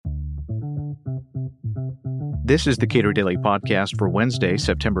This is the Cato Daily Podcast for Wednesday,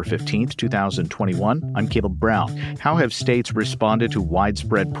 September 15th, 2021. I'm Caleb Brown. How have states responded to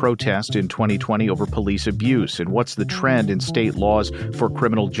widespread protest in 2020 over police abuse? And what's the trend in state laws for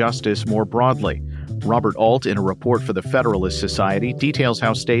criminal justice more broadly? Robert Alt, in a report for the Federalist Society, details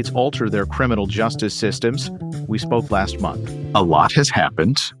how states alter their criminal justice systems. We spoke last month. A lot has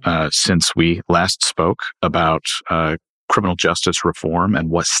happened since we last spoke about criminal justice reform and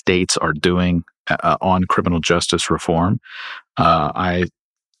what states are doing on criminal justice reform. I,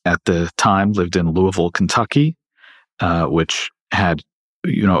 at the time, lived in Louisville, Kentucky, which had,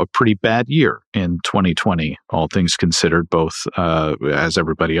 a pretty bad year in 2020, all things considered, both as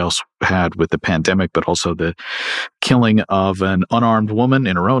everybody else had with the pandemic, but also the killing of an unarmed woman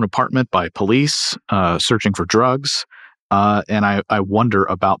in her own apartment by police searching for drugs. And I wonder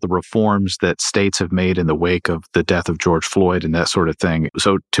about the reforms that states have made in the wake of the death of George Floyd and that sort of thing.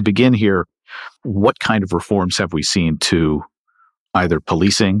 So to begin here, what kind of reforms have we seen to either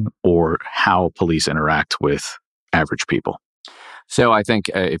policing or how police interact with average people? So I think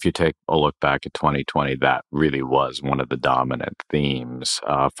if you take a look back at 2020, that really was one of the dominant themes.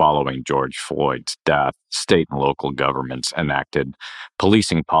 Following George Floyd's death, state and local governments enacted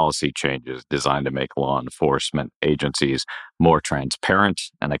policing policy changes designed to make law enforcement agencies more transparent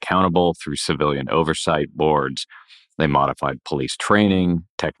and accountable through civilian oversight boards. They modified police training,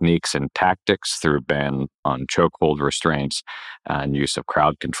 techniques, and tactics through a ban on chokehold restraints and use of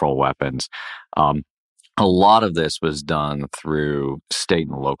crowd control weapons. A lot of this was done through state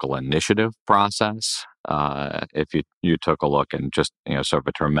and local initiative process. If you took a look and just sort of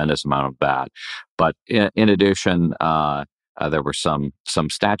a tremendous amount of that, but in addition, there were some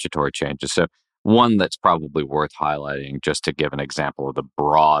statutory changes. So one that's probably worth highlighting, just to give an example of the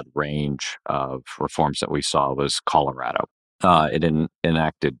broad range of reforms that we saw, was Colorado. It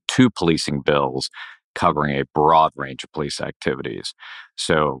enacted two policing bills covering a broad range of police activities.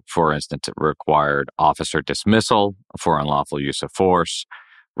 So, for instance, it required officer dismissal for unlawful use of force,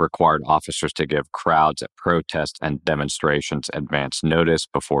 required officers to give crowds at protests and demonstrations advance notice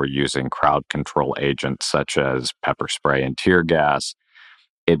before using crowd control agents such as pepper spray and tear gas.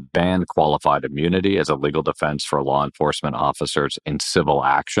 It banned qualified immunity as a legal defense for law enforcement officers in civil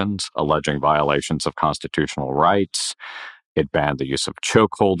actions alleging violations of constitutional rights. It banned the use of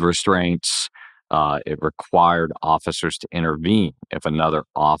chokehold restraints. It required officers to intervene if another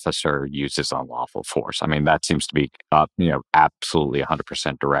officer uses unlawful force. I mean, that seems to be, absolutely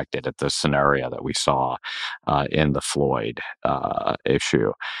 100% directed at the scenario that we saw in the Floyd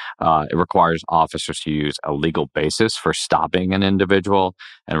issue. It requires officers to use a legal basis for stopping an individual,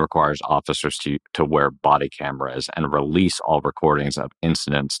 and requires officers to wear body cameras and release all recordings of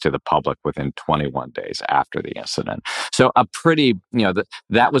incidents to the public within 21 days after the incident. So a pretty,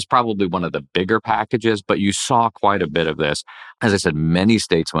 that was probably one of the bigger packages, but you saw quite a bit of this. As I said, many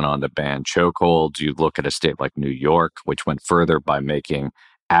states went on to ban chokeholds. You look at a state like New York, which went further by making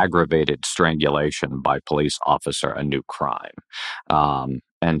aggravated strangulation by police officer a new crime.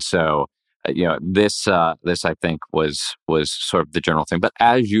 And so, this I think was sort of the general thing. But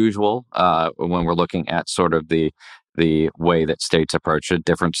as usual, when we're looking at sort of the way that states approach it,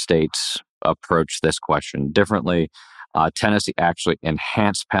 different states approach this question differently. Tennessee actually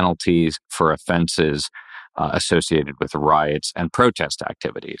enhanced penalties for offenses associated with riots and protest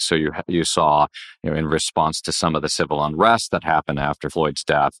activities. So you saw, in response to some of the civil unrest that happened after Floyd's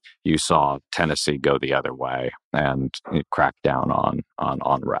death, you saw Tennessee go the other way and crack down on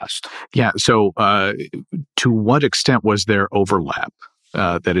unrest. Yeah. So to what extent was there overlap?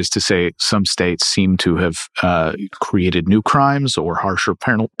 That is to say, some states seem to have created new crimes or harsher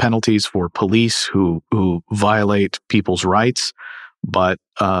penalties for police who violate people's rights. But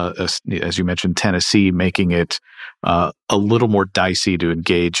as you mentioned, Tennessee making it a little more dicey to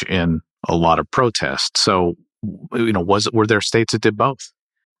engage in a lot of protests. So, were there states that did both?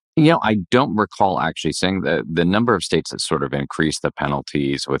 I don't recall actually seeing the number of states that sort of increased the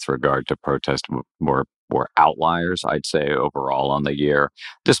penalties with regard to protest were outliers, I'd say, overall on the year,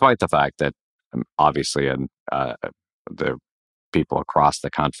 despite the fact that obviously the people across the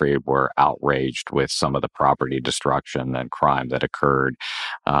country were outraged with some of the property destruction and crime that occurred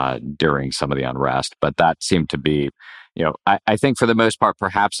during some of the unrest. But that seemed to be, I think for the most part,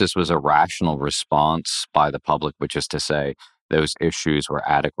 perhaps this was a rational response by the public, which is to say, those issues were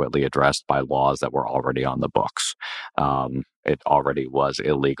adequately addressed by laws that were already on the books. It already was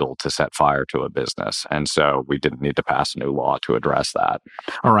illegal to set fire to a business. And so we didn't need to pass a new law to address that.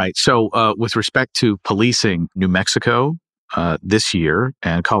 All right. So with respect to policing, New Mexico this year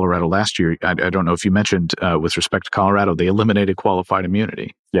and Colorado last year, I don't know if you mentioned with respect to Colorado, they eliminated qualified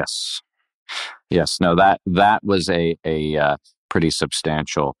immunity. Yes. Yes, no, that was a pretty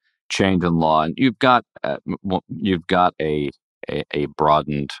substantial change in law, and you've got a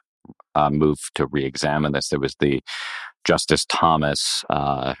broadened move to re-examine this. There was the Justice Thomas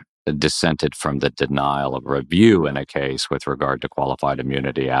dissented from the denial of review in a case with regard to qualified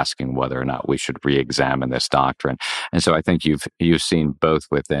immunity, asking whether or not we should re-examine this doctrine. And so I think you've seen both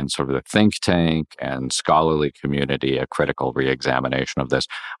within sort of the think tank and scholarly community a critical re-examination of this,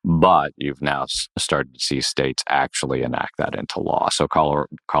 but you've now started to see states actually enact that into law. So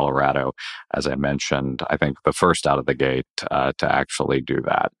Colorado, as I mentioned, I think the first out of the gate to actually do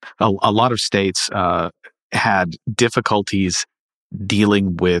that. A lot of states had difficulties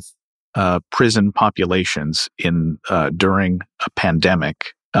dealing with prison populations during a pandemic.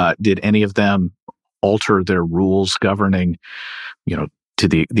 Did any of them alter their rules governing, to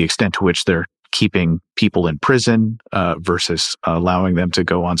the extent to which they're keeping people in prison versus allowing them to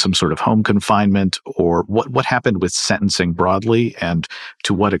go on some sort of home confinement? Or what happened with sentencing broadly, and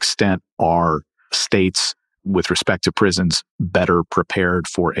to what extent are states, with respect to prisons, better prepared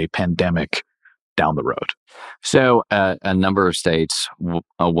for a pandemic down the road? So a number of states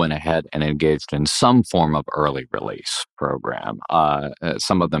went ahead and engaged in some form of early release program.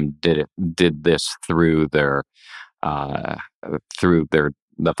 Some of them did this through the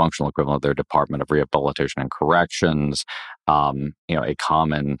functional equivalent of their Department of Rehabilitation and Corrections. A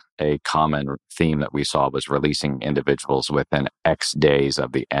common theme that we saw was releasing individuals within X days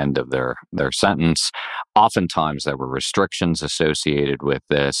of the end of their sentence. Oftentimes, there were restrictions associated with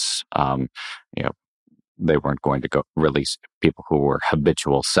this. They weren't going to go release people who were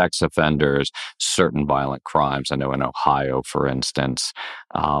habitual sex offenders, certain violent crimes. I know in Ohio, for instance,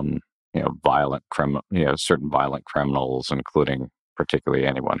 certain violent criminals, including particularly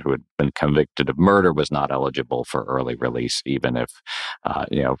anyone who had been convicted of murder, was not eligible for early release, even if,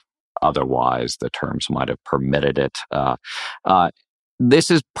 otherwise the terms might have permitted it. This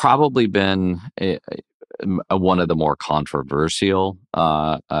has probably been one of the more controversial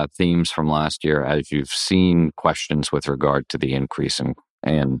themes from last year, as you've seen questions with regard to the increase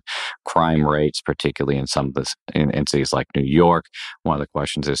in crime rates, particularly in some of the in cities like New York. One of the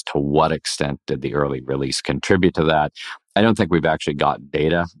questions is, to what extent did the early release contribute to that? I don't think we've actually got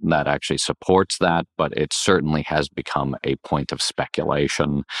data that actually supports that, but it certainly has become a point of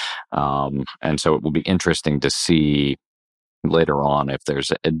speculation. And so it will be interesting to see later on if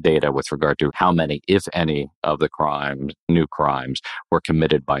there's data with regard to how many, if any, of the new crimes were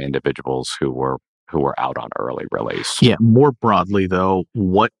committed by individuals who were out on early release. Yeah. More broadly, though,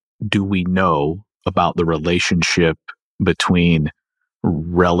 what do we know about the relationship between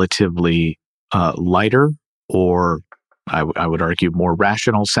relatively lighter, or I would argue more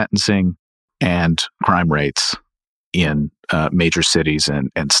rational sentencing, and crime rates in major cities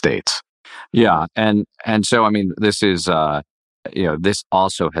and states? Yeah, and so this is this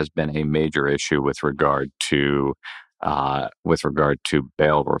also has been a major issue with regard to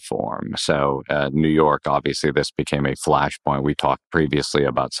bail reform. So New York, obviously, this became a flashpoint. We talked previously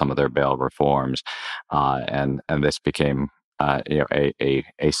about some of their bail reforms, and this became a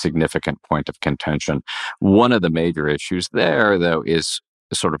significant point of contention. One of the major issues there, though, is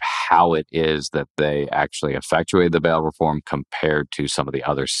sort of how it is that they actually effectuated the bail reform compared to some of the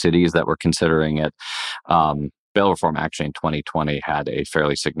other cities that were considering it. Bail reform actually in 2020 had a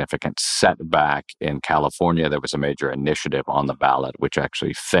fairly significant setback. In California, there was a major initiative on the ballot which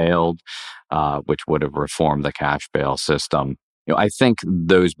actually failed, which would have reformed the cash bail system. I think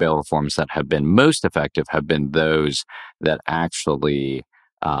those bail reforms that have been most effective have been those that actually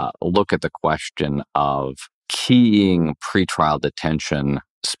look at the question of keying pretrial detention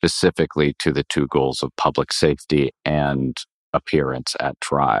specifically to the two goals of public safety and appearance at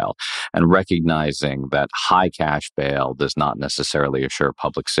trial, and recognizing that high cash bail does not necessarily assure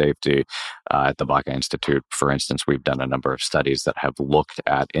public safety. At the Baca Institute, for instance, we've done a number of studies that have looked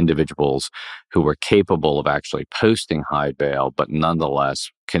at individuals who were capable of actually posting high bail, but nonetheless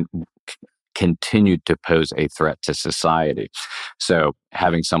continued to pose a threat to society. So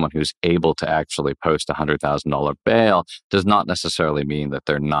having someone who's able to actually post $100,000 bail does not necessarily mean that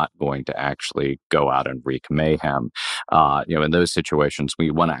they're not going to actually go out and wreak mayhem. In those situations, we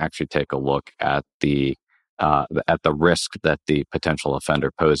want to actually take a look at the risk that the potential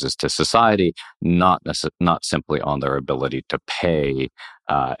offender poses to society, not simply on their ability to pay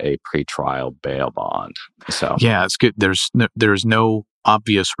a pretrial bail bond. So yeah, it's good. There's no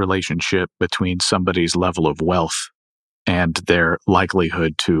obvious relationship between somebody's level of wealth and their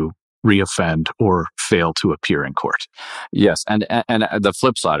likelihood to reoffend or fail to appear in court. Yes, and the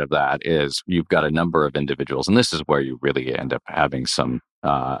flip side of that is you've got a number of individuals, and this is where you really end up having some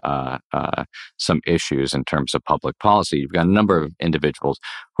issues in terms of public policy. You've got a number of individuals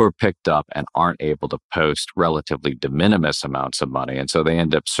who are picked up and aren't able to post relatively de minimis amounts of money, and so they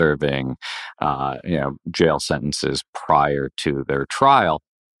end up serving jail sentences prior to their trial,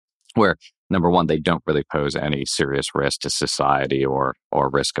 where number one, they don't really pose any serious risk to society or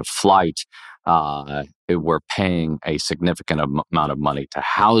risk of flight. We're paying a significant amount of money to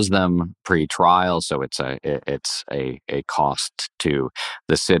house them pre-trial, so it's a cost to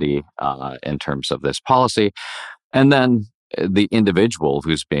the city in terms of this policy. And then the individual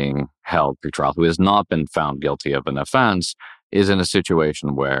who's being held pre-trial, who has not been found guilty of an offense, is in a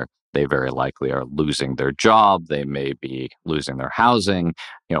situation where they very likely are losing their job. They may be losing their housing,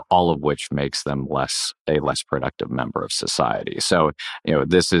 all of which makes them a less productive member of society. So,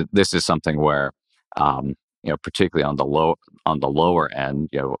 this is something where, particularly on the lower end,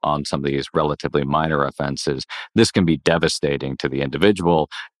 on some of these relatively minor offenses, this can be devastating to the individual.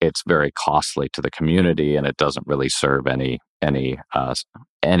 It's very costly to the community, and it doesn't really serve any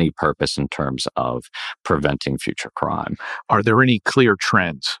purpose in terms of preventing future crime. Are there any clear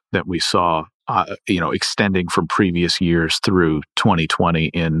trends that we saw, extending from previous years through 2020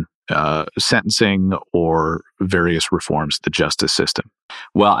 in sentencing or various reforms to the justice system?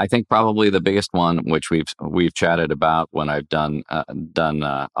 Well, I think probably the biggest one, which we've chatted about when I've done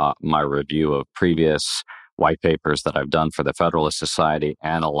my review of previous white papers that I've done for the Federalist Society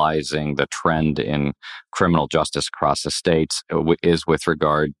analyzing the trend in criminal justice across the states, is with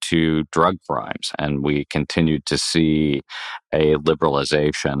regard to drug crimes. And we continued to see a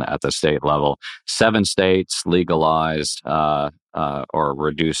liberalization at the state level. 7 states legalized or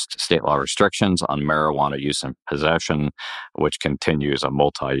reduced state law restrictions on marijuana use and possession, which continues a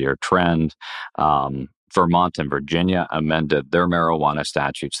multi-year trend. Vermont and Virginia amended their marijuana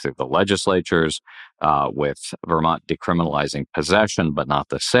statutes through the legislatures, with Vermont decriminalizing possession but not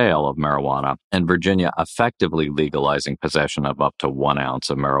the sale of marijuana, and Virginia effectively legalizing possession of up to 1 ounce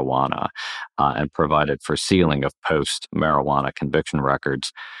of marijuana, and provided for sealing of post-marijuana conviction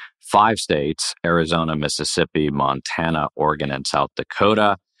records. 5 states, Arizona, Mississippi, Montana, Oregon, and South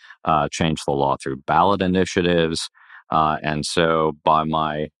Dakota, changed the law through ballot initiatives. And so by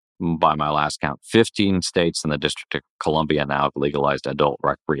my last count, 15 states in the District of Columbia now have legalized adult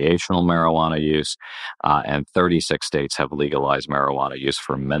recreational marijuana use, and 36 states have legalized marijuana use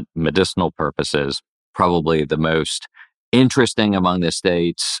for medicinal purposes. Probably the most interesting among the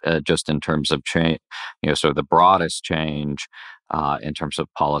states, just in terms of change, so the broadest change in terms of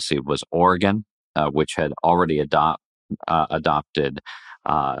policy was Oregon, which had already adopted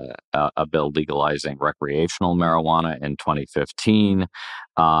a bill legalizing recreational marijuana in 2015.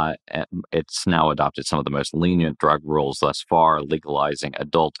 It's now adopted some of the most lenient drug rules thus far, legalizing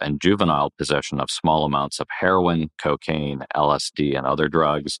adult and juvenile possession of small amounts of heroin, cocaine, LSD, and other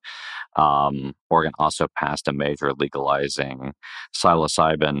drugs. Oregon also passed a measure legalizing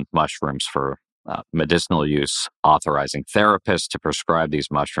psilocybin mushrooms for medicinal use, authorizing therapists to prescribe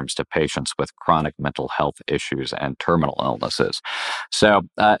these mushrooms to patients with chronic mental health issues and terminal illnesses. So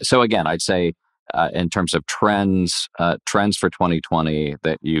again, I'd say in terms of trends for 2020,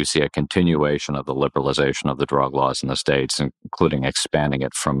 that you see a continuation of the liberalization of the drug laws in the states, including expanding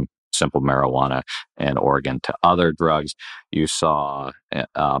it from simple marijuana in Oregon to other drugs. You saw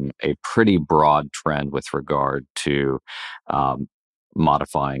a pretty broad trend with regard to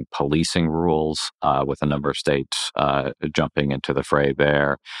modifying policing rules, with a number of states jumping into the fray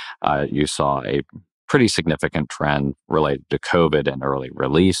there. You saw a pretty significant trend related to COVID and early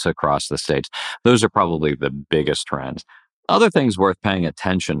release across the states. Those are probably the biggest trends. Other things worth paying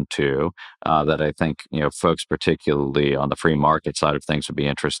attention to that I think folks, particularly on the free market side of things, would be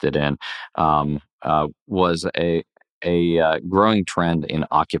interested in was a growing trend in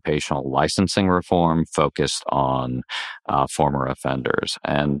occupational licensing reform focused on former offenders.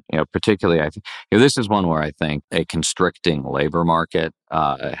 And, particularly, I think this is one where I think a constricting labor market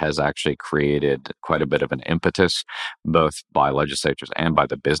has actually created quite a bit of an impetus, both by legislatures and by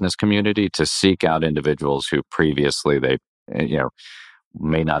the business community, to seek out individuals who previously they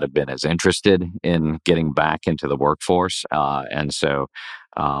may not have been as interested in getting back into the workforce. And so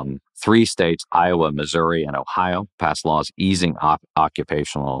 3 states, Iowa, Missouri, and Ohio, passed laws easing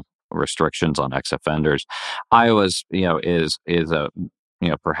occupational restrictions on ex-offenders. Iowa's, is a,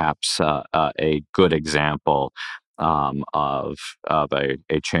 perhaps a good example of a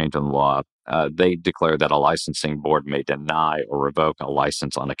change in the law they declare that a licensing board may deny or revoke a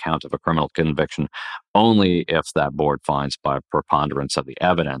license on account of a criminal conviction only if that board finds by preponderance of the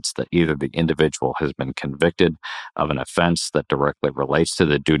evidence that either the individual has been convicted of an offense that directly relates to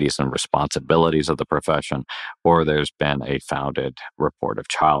the duties and responsibilities of the profession, or there's been a founded report of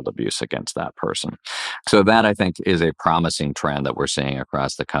child abuse against that person. So that, I think, is a promising trend that we're seeing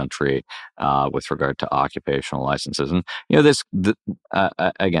across the country with regard to occupational licenses. And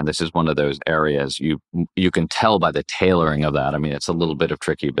again, this is one of those areas you can tell by the tailoring of that. I mean, it's a little bit of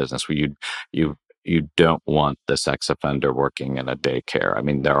tricky business where you don't want the sex offender working in a daycare. I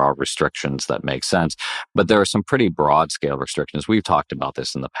mean, there are restrictions that make sense, but there are some pretty broad scale restrictions. We've talked about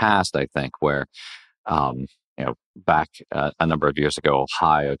this in the past, I think, where back a number of years ago,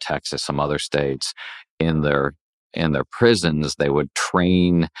 Ohio, Texas, some other states, in their prisons, they would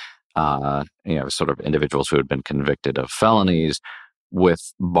train sort of individuals who had been convicted of felonies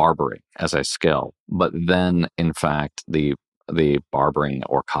with barbering as a skill. But then, in fact, the barbering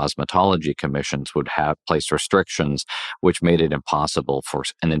or cosmetology commissions would have placed restrictions which made it impossible for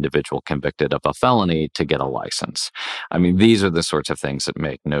an individual convicted of a felony to get a license. I mean, these are the sorts of things that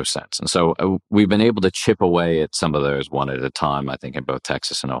make no sense. And so we've been able to chip away at some of those one at a time. I think in both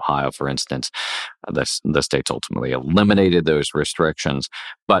Texas and Ohio, for instance, the states ultimately eliminated those restrictions.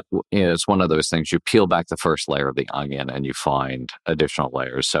 But it's one of those things, you peel back the first layer of the onion and you find additional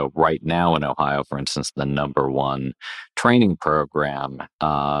layers. So right now in Ohio, for instance, the number one training program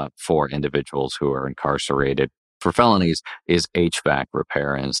for individuals who are incarcerated for felonies is HVAC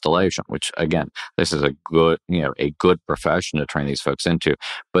repair and installation, which, again, this is a good profession to train these folks into,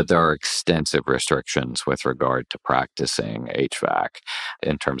 but there are extensive restrictions with regard to practicing HVAC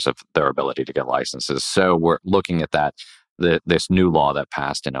in terms of their ability to get licenses. So we're looking at that. This new law that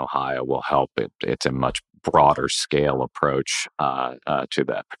passed in Ohio will help. It's a much broader scale approach to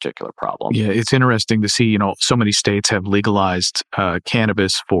that particular problem. Yeah, it's interesting to see, so many states have legalized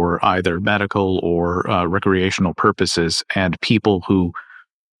cannabis for either medical or recreational purposes, and people who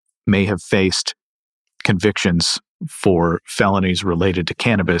may have faced convictions for felonies related to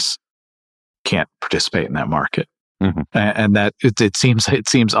cannabis can't participate in that market. Mm-hmm. And that it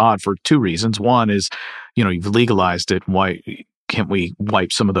seems odd for two reasons. One is, you've legalized it. Why can't we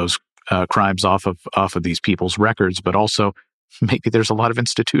wipe some of those crimes off of these people's records? But also, maybe there's a lot of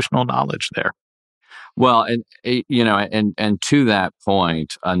institutional knowledge there. Well, and to that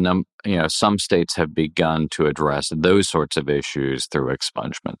point, some states have begun to address those sorts of issues through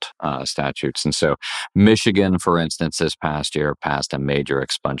expungement statutes. And so Michigan, for instance, this past year passed a major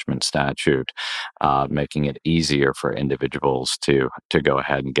expungement statute, making it easier for individuals to go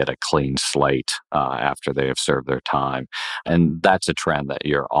ahead and get a clean slate after they have served their time. And that's a trend that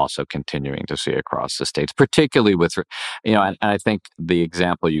you're also continuing to see across the states, particularly with, and I think the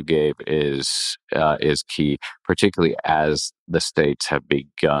example you gave is key, particularly as the states have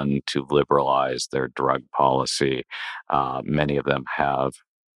begun to liberalize their drug policy. Many of them have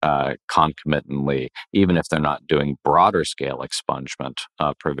concomitantly, even if they're not doing broader scale expungement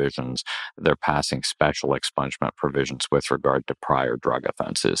provisions, they're passing special expungement provisions with regard to prior drug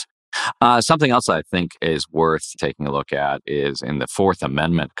offenses. Something else I think is worth taking a look at is in the Fourth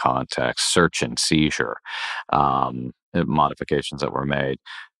Amendment context, search and seizure modifications that were made.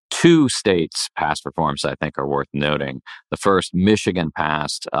 Two states passed reforms I think are worth noting. The first, Michigan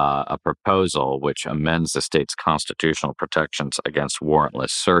passed a proposal which amends the state's constitutional protections against warrantless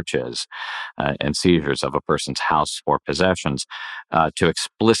searches and seizures of a person's house or possessions to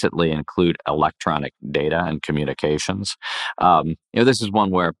explicitly include electronic data and communications. This is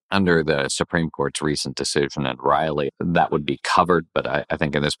one where, under the Supreme Court's recent decision at Riley, that would be covered. But I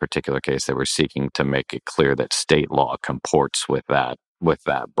think in this particular case, they were seeking to make it clear that state law comports with that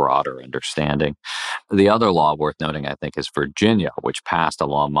broader understanding. The other law worth noting, I think, is Virginia, which passed a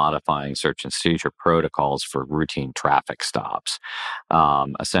law modifying search and seizure protocols for routine traffic stops.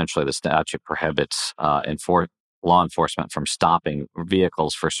 Essentially, the statute prohibits law enforcement from stopping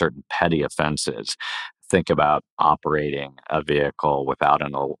vehicles for certain petty offenses. Think about operating a vehicle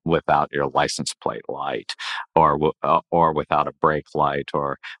without your license plate light, or without a brake light,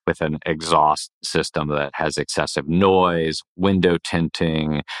 or with an exhaust system that has excessive noise, window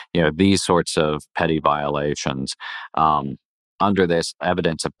tinting, these sorts of petty violations. Under this,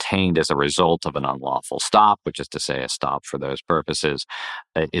 evidence obtained as a result of an unlawful stop, which is to say a stop for those purposes,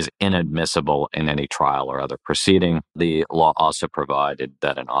 is inadmissible in any trial or other proceeding. The law also provided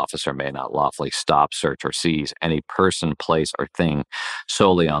that an officer may not lawfully stop, search, or seize any person, place, or thing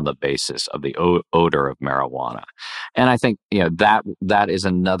solely on the basis of the odor of marijuana. And I think, that is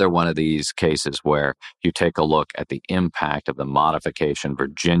another one of these cases where you take a look at the impact of the modification.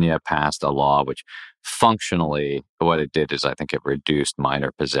 Virginia passed a law which functionally, what it did is I think it reduced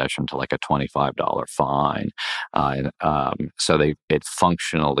minor possession to like a $25 fine. So it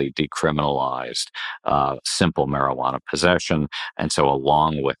functionally decriminalized simple marijuana possession. And so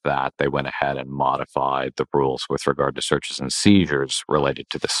along with that, they went ahead and modified the rules with regard to searches and seizures related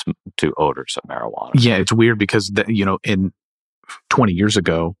to odors of marijuana. Yeah, it's weird because, in 20 years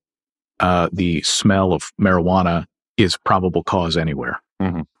ago, the smell of marijuana is probable cause anywhere.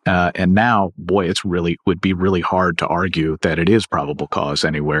 Mm-hmm. And now, boy, would be really hard to argue that it is probable cause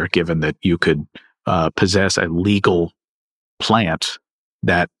anywhere, given that you could possess a legal plant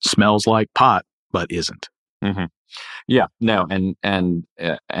that smells like pot but isn't. Mm-hmm. Yeah, no, and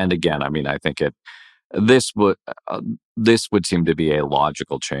again, I mean, I think this would seem to be a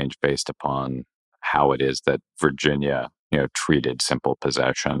logical change based upon how it is that Virginia, treated simple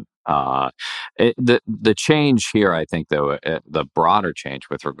possession. The change here, I think, though, the broader change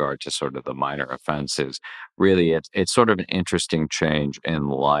with regard to sort of the minor offense is really it's sort of an interesting change in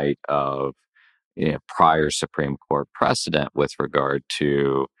light of prior Supreme Court precedent with regard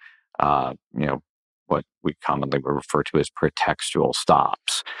to what we commonly refer to as pretextual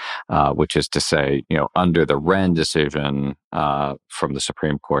stops, which is to say, under the Wren decision from the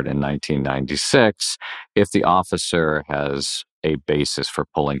Supreme Court in 1996, if the officer has a basis for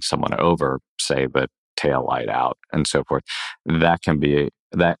pulling someone over, say the tail light out and so forth, that can be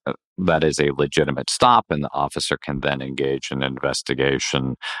that is a legitimate stop, and the officer can then engage in an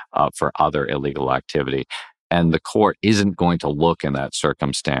investigation for other illegal activity. And the court isn't going to look in that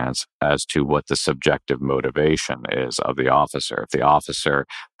circumstance as to what the subjective motivation is of the officer. If the officer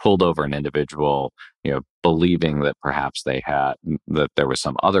pulled over an individual, believing that perhaps that there was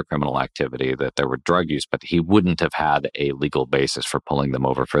some other criminal activity, that there were drug use, but he wouldn't have had a legal basis for pulling them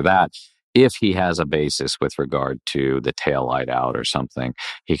over for that. If he has a basis with regard to the tail light out or something,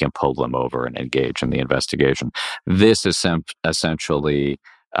 he can pull them over and engage in the investigation. This is essentially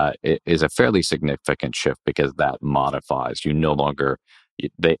it is a fairly significant shift because that modifies. The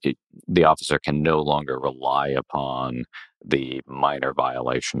officer can no longer rely upon the minor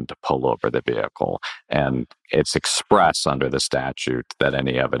violation to pull over the vehicle. And it's expressed under the statute that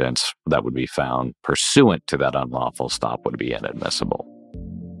any evidence that would be found pursuant to that unlawful stop would be inadmissible.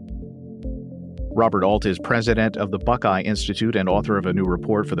 Robert Alt is president of the Buckeye Institute and author of a new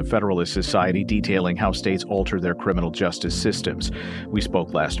report for the Federalist Society detailing how states alter their criminal justice systems. We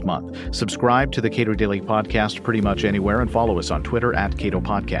spoke last month. Subscribe to the Cato Daily Podcast pretty much anywhere and follow us on Twitter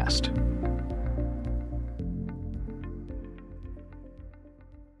 @CatoPodcast.